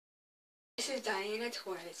to Diana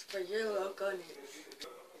Torres for your local news.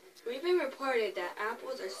 We've been reported that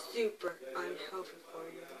apples are super unhealthy for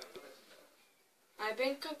you. I've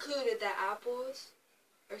been concluded that apples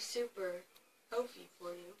are super healthy for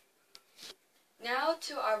you. Now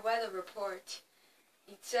to our weather report.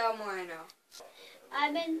 Itzel Moreno.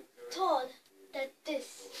 I've been told that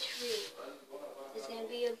this tree is going to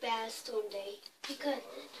be a bad storm day because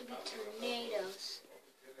there'll be tornadoes,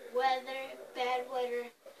 bad weather,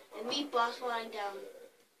 and meatballs falling down.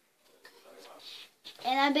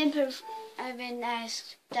 And I've been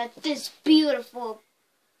asked that this beautiful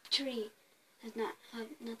tree has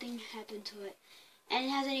nothing happened to it, and it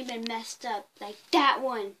hasn't even messed up like that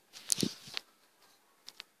one.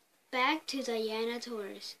 Back to Diana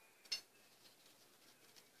Torres.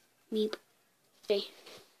 Meep.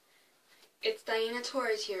 It's Diana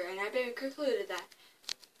Torres here, and I've been concluded that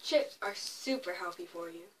chips are super healthy for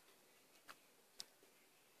you.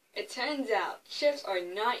 It turns out chips are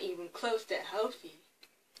not even close to healthy.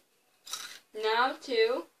 Now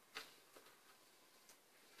to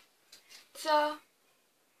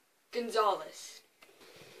Gonzalez.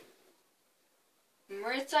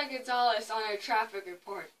 Maritza Gonzalez on our traffic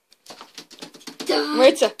report.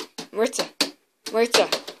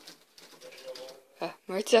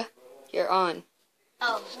 Maritza, you're on.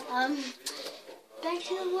 Oh, back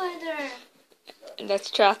to the weather. And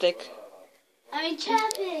that's traffic.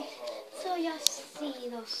 Traffic. So y'all see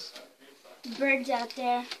those birds out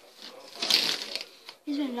there.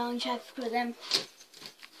 There's been long traffic for them.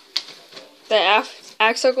 The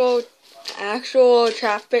actual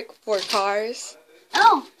traffic for cars.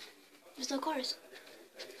 Oh, there's no cars.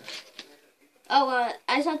 Oh,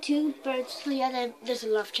 I saw two birds. So yeah, there's a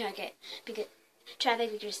lot of traffic because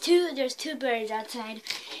there's two birds outside.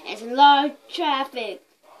 And it's a lot of traffic.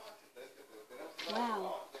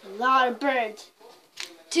 Wow, a lot of birds.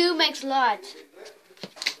 Two makes a lot.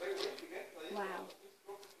 Wow.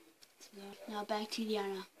 Now back to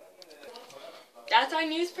Diana. That's our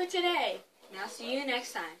news for today. Now see you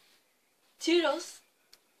next time. Toodles.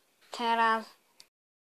 Ta-da.